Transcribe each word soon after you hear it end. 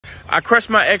I crushed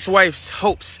my ex-wife's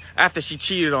hopes after she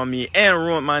cheated on me and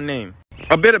ruined my name.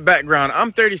 A bit of background,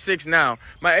 I'm 36 now.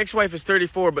 My ex-wife is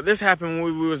 34, but this happened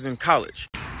when we was in college.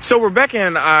 So Rebecca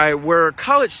and I were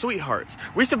college sweethearts.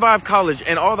 We survived college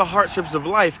and all the hardships of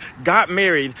life, got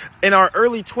married in our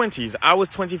early 20s. I was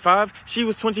 25, she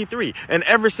was 23. And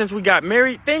ever since we got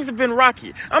married, things have been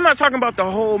rocky. I'm not talking about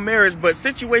the whole marriage, but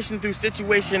situation through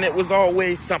situation, it was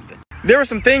always something. There were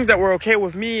some things that were okay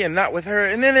with me and not with her.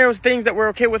 And then there was things that were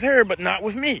okay with her, but not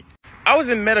with me. I was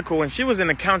in medical and she was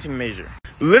an accounting major.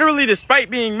 Literally,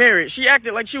 despite being married, she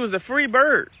acted like she was a free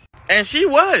bird. And she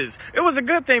was. It was a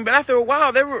good thing, but after a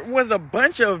while, there was a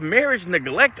bunch of marriage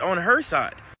neglect on her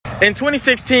side. In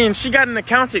 2016, she got an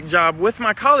accounting job with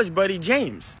my college buddy,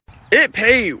 James. It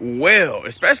paid well,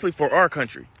 especially for our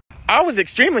country. I was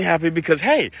extremely happy because,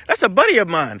 hey, that's a buddy of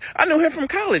mine. I knew him from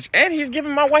college, and he's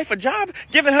giving my wife a job,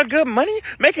 giving her good money,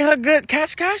 making her good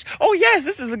cash. Oh, yes,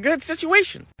 this is a good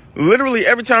situation. Literally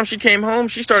every time she came home,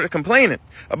 she started complaining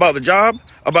about the job,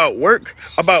 about work,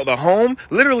 about the home,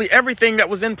 literally everything that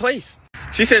was in place.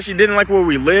 She said she didn't like where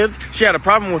we lived. She had a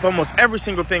problem with almost every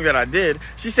single thing that I did.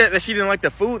 She said that she didn't like the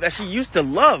food that she used to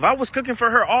love. I was cooking for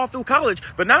her all through college,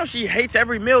 but now she hates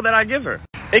every meal that I give her.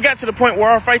 It got to the point where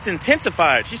our fights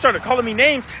intensified. She started calling me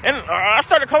names, and I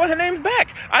started calling her names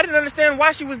back. I didn't understand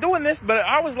why she was doing this, but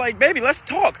I was like, baby, let's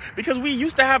talk, because we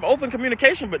used to have open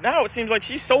communication, but now it seems like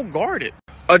she's so guarded.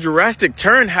 A drastic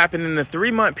turn happened in the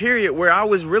 3-month period where I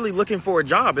was really looking for a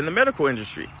job in the medical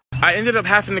industry. I ended up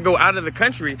having to go out of the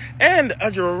country, and a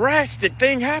drastic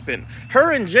thing happened.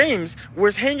 Her and James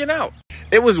was hanging out.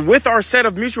 It was with our set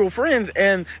of mutual friends,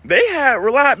 and they had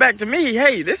relied back to me,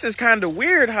 hey, this is kind of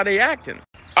weird how they acting.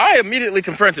 I immediately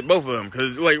confronted both of them,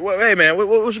 because, like, well, hey, man,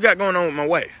 what you got going on with my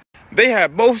wife? They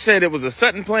had both said it was a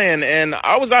sudden plan, and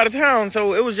I was out of town,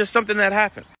 so it was just something that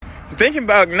happened. Thinking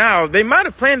back now, they might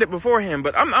have planned it beforehand,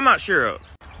 but I'm not sure of.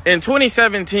 In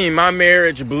 2017, my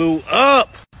marriage blew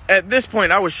up. At this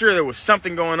point, I was sure there was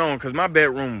something going on because my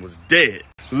bedroom was dead.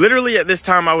 Literally at this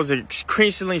time, I was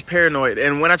increasingly paranoid.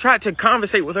 And when I tried to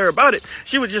conversate with her about it,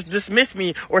 she would just dismiss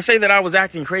me or say that I was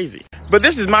acting crazy. But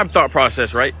this is my thought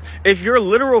process, right? If your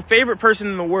literal favorite person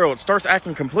in the world starts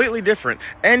acting completely different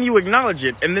and you acknowledge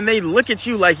it and then they look at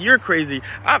you like you're crazy,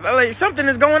 like something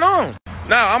is going on.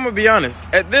 Now, I'm going to be honest.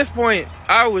 At this point,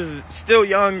 I was still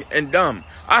young and dumb.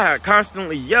 I had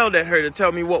constantly yelled at her to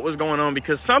tell me what was going on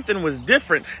because something was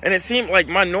different and it seemed like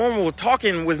my normal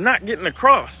talking was not getting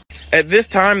across. At this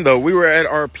time, though, we were at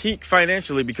our peak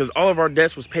financially because all of our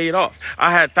debts was paid off.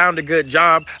 I had found a good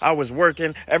job. I was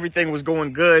working. Everything was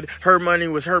going good. Her money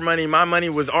was her money. My money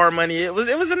was our money. It was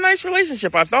a nice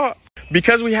relationship, I thought.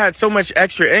 Because we had so much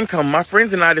extra income, my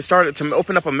friends and I decided to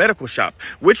open up a medical shop,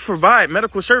 which provide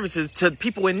medical services to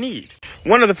people in need.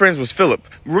 One of the friends was Philip.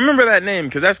 Remember that name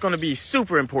because that's going to be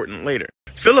super important later.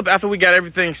 Philip, after we got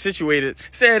everything situated,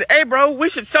 said, hey, bro, we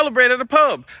should celebrate at a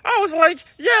pub. I was like,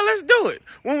 yeah, let's do it.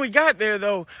 When we got there,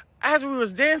 though, as we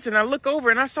was dancing, I look over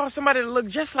and I saw somebody that looked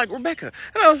just like Rebecca.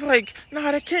 And I was like,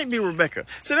 nah, that can't be Rebecca.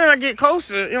 So then I get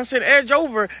closer, you know what I'm saying, edge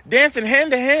over, dancing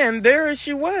hand to hand. There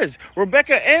she was,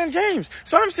 Rebecca and James.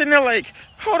 So I'm sitting there like,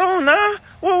 hold on, nah,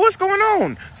 well, what's going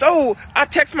on? So I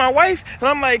text my wife and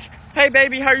I'm like, hey,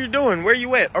 baby, how you doing? Where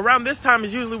you at? Around this time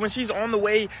is usually when she's on the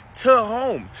way to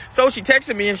home. So she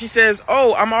texted me and she says,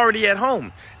 oh, I'm already at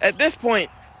home. At this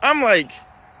point, I'm like,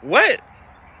 what?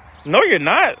 No, you're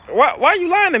not. Why are you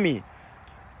lying to me?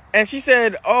 And she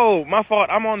said, oh, my fault.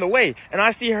 I'm on the way. And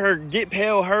I see her get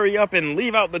pale, hurry up and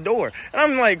leave out the door. And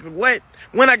I'm like, what?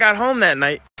 When I got home that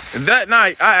night,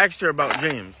 I asked her about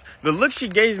James. The look she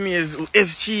gave me is if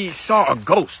she saw a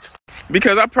ghost.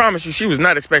 Because I promise you, she was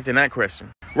not expecting that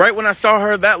question. Right when I saw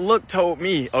her, that look told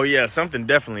me, oh yeah, something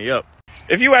definitely up.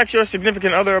 If you ask your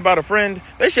significant other about a friend,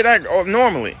 they should act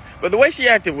normally. But the way she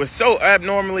acted was so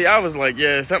abnormally, I was like,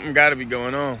 yeah, something got to be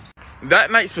going on.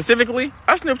 That night specifically,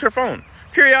 I snooped her phone.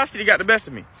 Curiosity got the best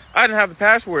of me. I didn't have the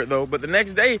password, though, but the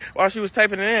next day, while she was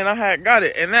typing it in, I had got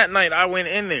it. And that night, I went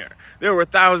in there. There were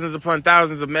thousands upon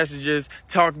thousands of messages,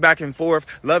 talk back and forth,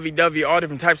 lovey-dovey, all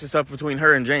different types of stuff between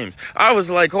her and James. I was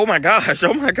like, oh my gosh,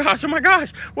 oh my gosh, oh my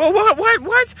gosh. Well,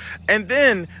 what? And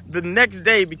then the next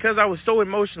day, because I was so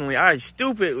emotionally, I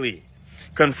stupidly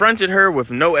confronted her with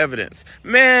no evidence.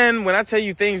 Man, when I tell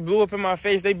you things blew up in my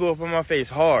face, they blew up in my face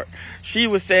hard. She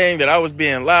was saying that I was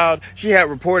being loud. She had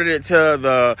reported it to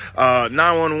the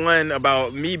 911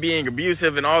 about me being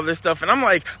abusive and all this stuff. And I'm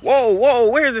like,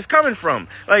 whoa, where is this coming from?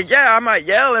 Like, yeah, I might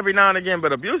yell every now and again,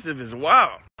 but abusive is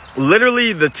wild.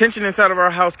 Literally, the tension inside of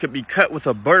our house could be cut with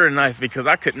a butter knife because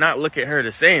I could not look at her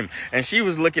the same. And she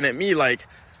was looking at me like,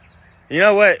 you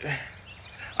know what?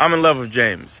 I'm in love with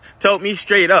James. Told me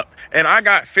straight up. And I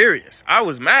got furious. I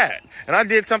was mad. And I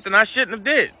did something I shouldn't have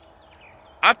did.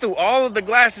 I threw all of the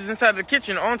glasses inside the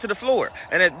kitchen onto the floor.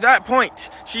 And at that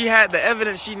point, she had the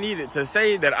evidence she needed to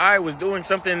say that I was doing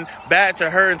something bad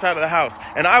to her inside of the house.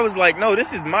 And I was like, no,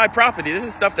 this is my property. This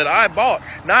is stuff that I bought.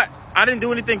 I didn't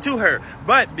do anything to her.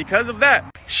 But because of that,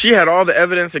 she had all the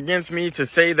evidence against me to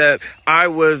say that I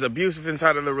was abusive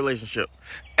inside of the relationship.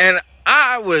 And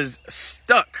I was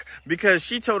stuck because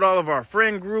she told all of our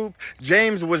friend group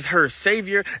James was her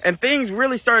savior, and things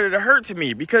really started to hurt to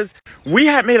me because we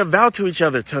had made a vow to each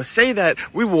other to say that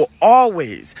we will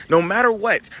always, no matter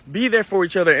what, be there for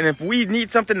each other. And if we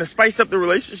need something to spice up the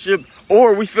relationship,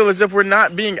 or we feel as if we're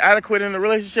not being adequate in the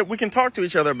relationship, we can talk to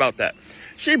each other about that.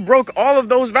 She broke all of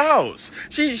those vows.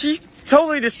 She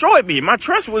totally destroyed me. My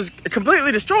trust was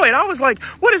completely destroyed. I was like,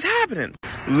 what is happening?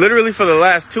 Literally for the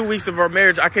last 2 weeks of our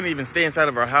marriage, I couldn't even stay inside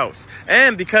of our house.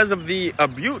 And because of the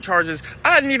abuse charges,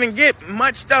 I didn't even get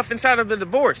much stuff inside of the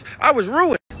divorce. I was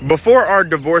ruined. Before our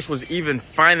divorce was even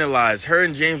finalized, her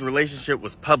and James' relationship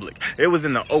was public. It was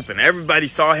in the open. Everybody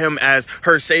saw him as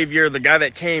her savior, the guy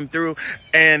that came through,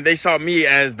 and they saw me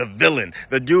as the villain,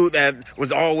 the dude that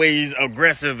was always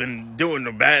aggressive and doing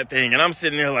the bad thing. And I'm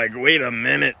sitting there like, wait a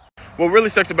minute. What really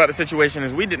sucks about the situation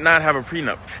is we did not have a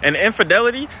prenup. And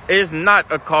infidelity is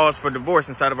not a cause for divorce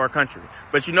inside of our country.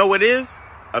 But you know what is?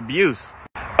 Abuse.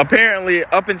 Apparently,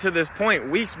 up until this point,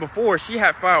 weeks before, she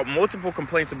had filed multiple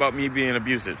complaints about me being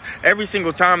abusive. Every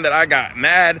single time that I got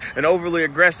mad and overly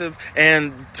aggressive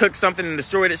and took something and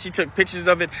destroyed it, she took pictures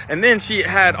of it. And then she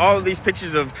had all of these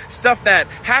pictures of stuff that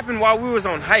happened while we was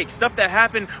on hikes, stuff that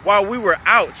happened while we were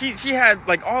out. She had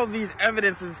like all of these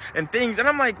evidences and things. And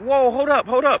I'm like, whoa, hold up.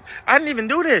 I didn't even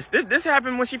do this. This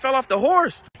happened when she fell off the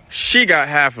horse. She got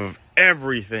half of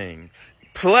everything,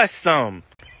 plus some.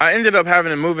 I ended up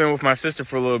having to move in with my sister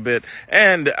for a little bit,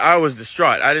 and I was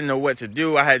distraught. I didn't know what to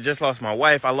do. I had just lost my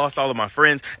wife. I lost all of my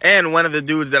friends, and one of the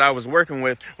dudes that I was working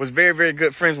with was very, very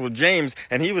good friends with James,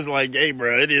 and he was like, hey,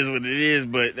 bro, it is what it is,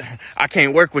 but I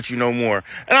can't work with you no more.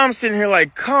 And I'm sitting here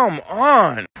like, come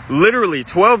on. Literally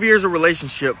 12 years of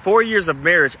relationship, 4 years of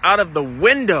marriage out of the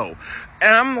window.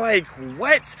 And I'm like,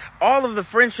 what? All of the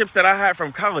friendships that I had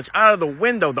from college out of the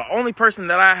window. The only person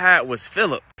that I had was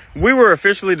Philip. We were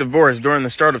officially divorced during the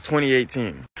start of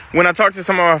 2018. When I talked to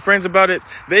some of my friends about it,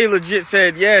 they legit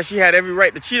said, yeah, she had every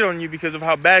right to cheat on you because of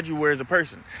how bad you were as a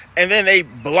person. And then they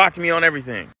blocked me on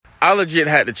everything. I legit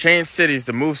had to change cities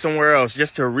to move somewhere else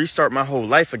just to restart my whole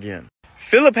life again.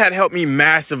 Philip had helped me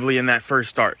massively in that first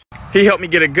start. He helped me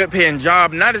get a good paying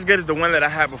job, not as good as the one that I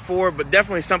had before, but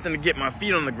definitely something to get my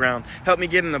feet on the ground. Helped me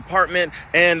get an apartment,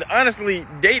 and honestly,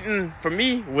 dating for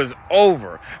me was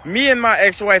over. Me and my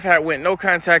ex-wife had went no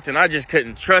contact, and I just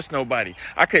couldn't trust nobody.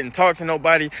 I couldn't talk to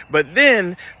nobody, but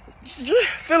then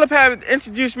Philip had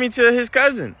introduced me to his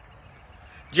cousin,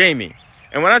 Jamie.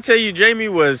 And when I tell you Jamie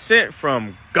was sent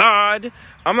from God,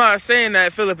 I'm not saying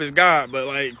that Philip is God, but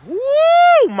like,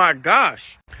 whoo, my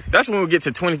gosh. That's when we get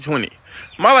to 2020.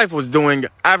 My life was doing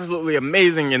absolutely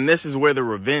amazing, and this is where the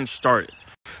revenge started.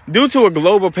 Due to a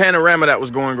global panorama that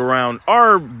was going around,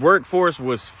 our workforce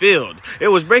was filled. It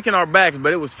was breaking our backs,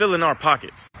 but it was filling our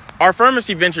pockets. Our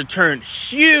pharmacy venture turned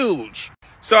huge,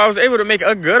 so I was able to make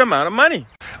a good amount of money.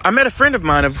 I met a friend of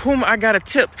mine of whom I got a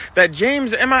tip that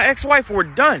James and my ex-wife were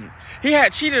done. He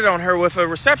had cheated on her with a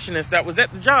receptionist that was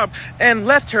at the job and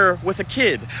left her with a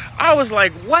kid. I was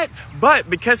like, what? But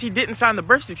because he didn't sign the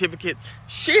birth certificate,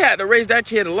 she had to raise that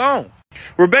kid alone.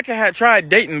 Rebecca had tried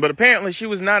dating, but apparently she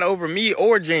was not over me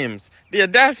or James. The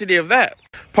audacity of that.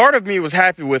 Part of me was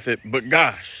happy with it, but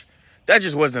gosh, that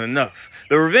just wasn't enough.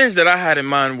 The revenge that I had in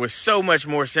mind was so much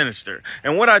more sinister.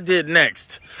 And what I did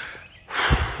next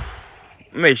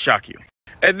may shock you.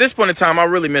 At this point in time, I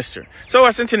really missed her. So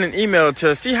I sent in an email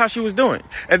to see how she was doing.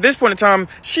 At this point in time,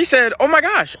 she said, oh my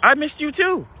gosh, I missed you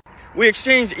too. We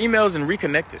exchanged emails and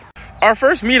reconnected. Our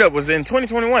first meetup was in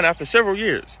 2021 after several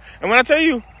years. And when I tell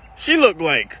you, she looked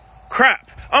like crap.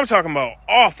 I'm talking about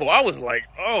awful. I was like,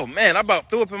 oh man, I about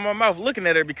threw up in my mouth looking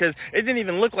at her because it didn't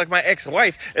even look like my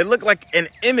ex-wife. It looked like an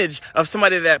image of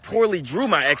somebody that poorly drew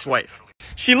my ex-wife.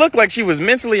 She looked like she was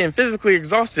mentally and physically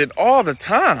exhausted all the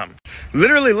time.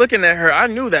 Literally looking at her, I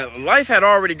knew that life had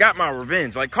already got my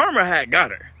revenge. Like karma had got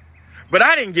her. But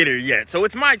I didn't get her yet, so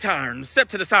it's my turn. Step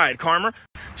to the side, karma.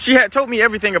 She had told me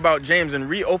everything about James and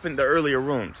reopened the earlier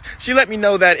rooms. She let me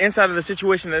know that inside of the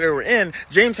situation that they were in,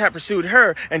 James had pursued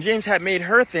her, and James had made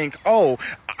her think, oh,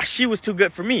 she was too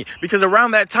good for me. Because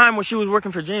around that time when she was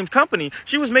working for James' company,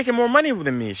 she was making more money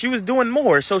than me. She was doing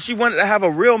more, so she wanted to have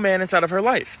a real man inside of her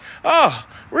life. Oh,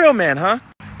 real man, huh?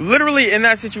 Literally in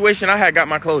that situation, I had got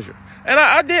my closure. And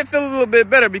I did feel a little bit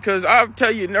better because I'll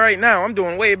tell you right now, I'm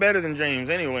doing way better than James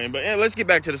anyway. But let's get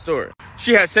back to the story.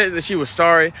 She had said that she was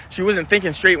sorry. She wasn't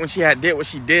thinking straight when she had did what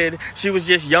she did. She was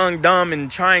just young, dumb,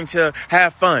 and trying to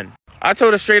have fun. I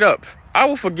told her straight up, I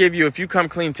will forgive you if you come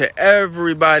clean to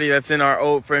everybody that's in our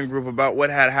old friend group about what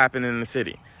had happened in the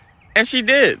city. And she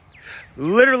did.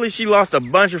 Literally, she lost a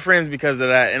bunch of friends because of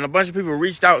that. And a bunch of people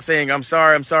reached out saying, I'm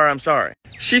sorry, I'm sorry, I'm sorry.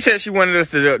 She said she wanted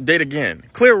us to date again.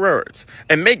 Clear words.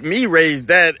 And make me raise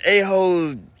that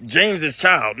a-hole's James's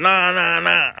child.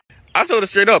 Nah. I told her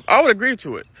straight up, I would agree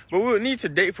to it. But we would need to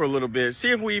date for a little bit,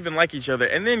 see if we even like each other,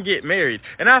 and then get married.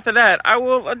 And after that, I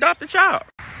will adopt a child.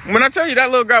 When I tell you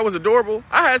that little guy was adorable,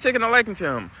 I had taken a liking to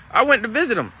him. I went to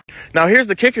visit him. Now, here's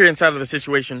the kicker inside of the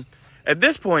situation. At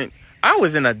this point, I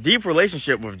was in a deep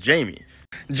relationship with Jamie.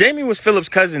 Jamie was Philip's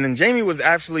cousin, and Jamie was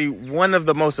actually one of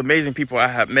the most amazing people I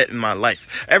have met in my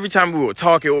life. Every time we would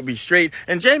talk, it would be straight.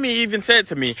 And Jamie even said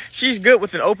to me, she's good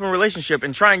with an open relationship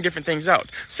and trying different things out.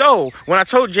 So when I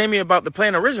told Jamie about the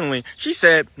plan originally, she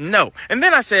said no. And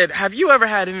then I said, have you ever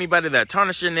had anybody that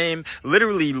tarnished your name,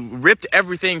 literally ripped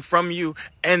everything from you,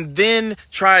 and then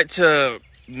tried to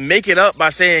make it up by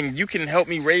saying you can help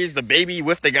me raise the baby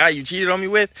with the guy you cheated on me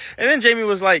with? And then Jamie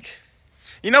was like,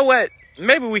 you know what?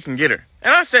 Maybe we can get her.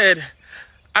 And I said,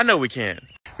 I know we can.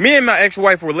 Me and my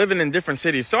ex-wife were living in different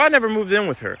cities, so I never moved in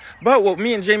with her. But what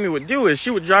me and Jamie would do is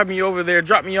she would drive me over there,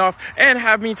 drop me off, and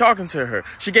have me talking to her.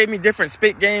 She gave me different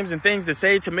spit games and things to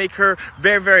say to make her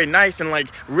very, very nice and like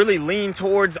really lean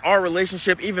towards our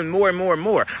relationship even more and more and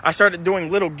more. I started doing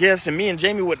little gifts, and me and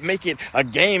Jamie would make it a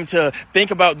game to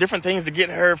think about different things to get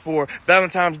her for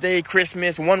Valentine's Day,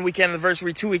 Christmas, 1 week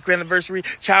anniversary, 2 week anniversary,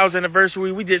 child's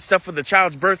anniversary. We did stuff for the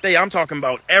child's birthday. I'm talking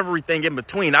about everything in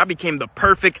between. I became the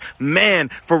perfect man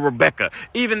for Rebecca,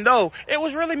 even though it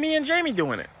was really me and Jamie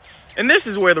doing it. And this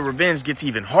is where the revenge gets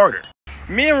even harder.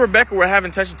 Me and Rebecca were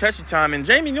having touchy time, and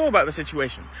Jamie knew about the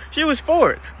situation. She was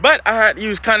for it, but I had to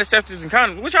use contraceptives and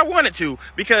condoms, which I wanted to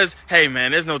because, hey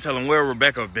man, there's no telling where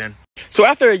Rebecca had been. So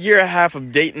after a year and a half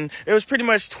of dating, it was pretty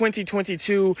much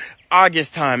 2022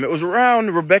 August time. It was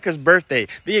around Rebecca's birthday,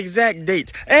 the exact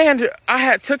date. And I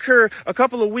had took her a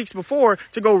couple of weeks before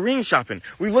to go ring shopping.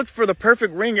 We looked for the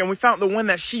perfect ring and we found the one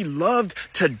that she loved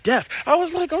to death. I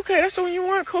was like, okay, that's the one you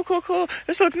want. Cool.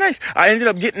 This looks nice. I ended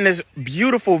up getting this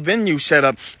beautiful venue set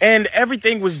up and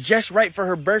everything was just right for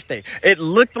her birthday. It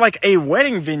looked like a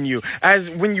wedding venue as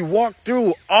when you walk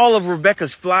through all of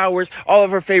Rebecca's flowers, all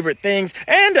of her favorite things.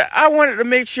 And I wanted to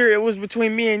make sure it was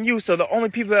between me and you. So the only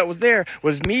people that was there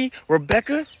was me,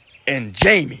 Rebecca, and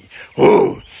Jamie.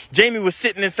 Ooh. Jamie was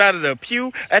sitting inside of the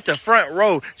pew at the front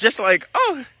row, just like,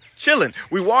 oh, chilling.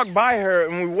 We walked by her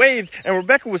and we waved, and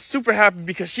Rebecca was super happy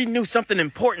because she knew something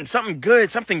important, something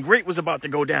good, something great was about to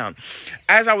go down.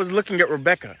 As I was looking at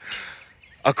Rebecca,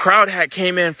 a crowd had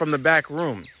came in from the back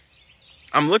room.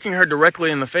 I'm looking her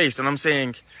directly in the face and I'm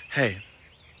saying, hey,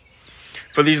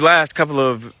 for these last couple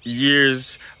of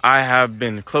years, I have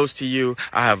been close to you.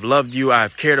 I have loved you. I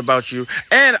have cared about you.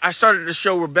 And I started to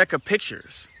show Rebecca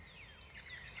pictures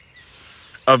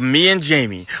of me and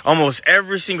Jamie. Almost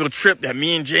every single trip that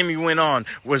me and Jamie went on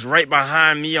was right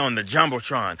behind me on the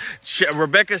Jumbotron.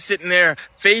 Rebecca sitting there,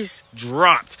 face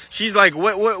dropped. She's like,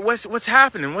 what's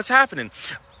happening? What's happening?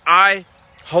 I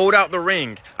hold out the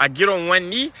ring. I get on one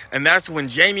knee, and that's when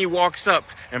Jamie walks up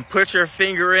and puts her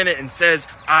finger in it and says,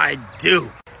 I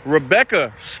do.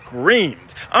 Rebecca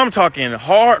screamed. I'm talking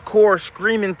hardcore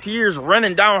screaming, tears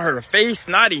running down her face,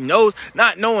 snotty nose,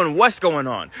 not knowing what's going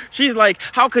on. She's like,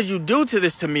 how could you do to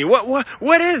this to me?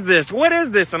 What is this? What is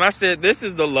this? And I said, this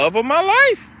is the love of my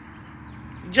life,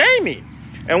 Jamie.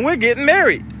 And we're getting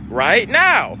married right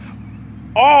now.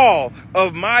 All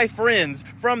of my friends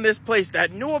from this place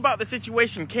that knew about the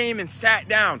situation came and sat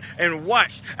down and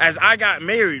watched as I got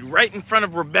married right in front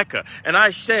of Rebecca. And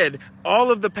I said,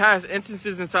 all of the past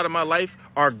instances inside of my life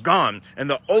are gone. And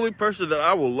the only person that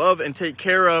I will love and take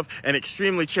care of and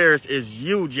extremely cherish is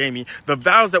you, Jamie. The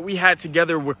vows that we had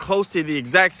together were close to the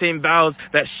exact same vows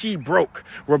that she broke.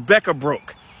 Rebecca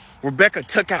broke. Rebecca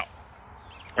took out.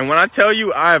 And when I tell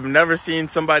you, I have never seen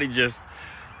somebody just,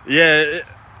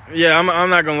 yeah, I'm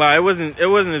not gonna lie. It wasn't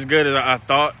as good as I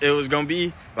thought it was gonna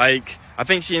be. Like, I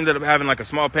think she ended up having like a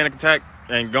small panic attack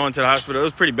and going to the hospital. It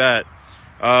was pretty bad.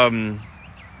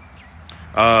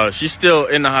 She's still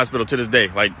in the hospital to this day.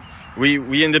 Like,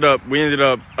 we ended up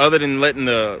other than letting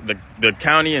the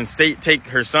county and state take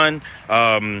her son,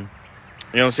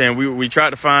 you know what I'm saying? We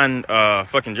tried to find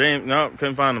fucking James. No,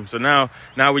 couldn't find him. So now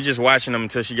we just watching him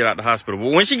until she get out the hospital.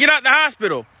 But when she get out the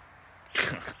hospital,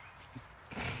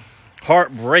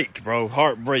 heartbreak, bro.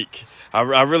 Heartbreak.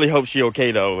 I really hope she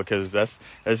okay though, because that's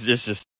just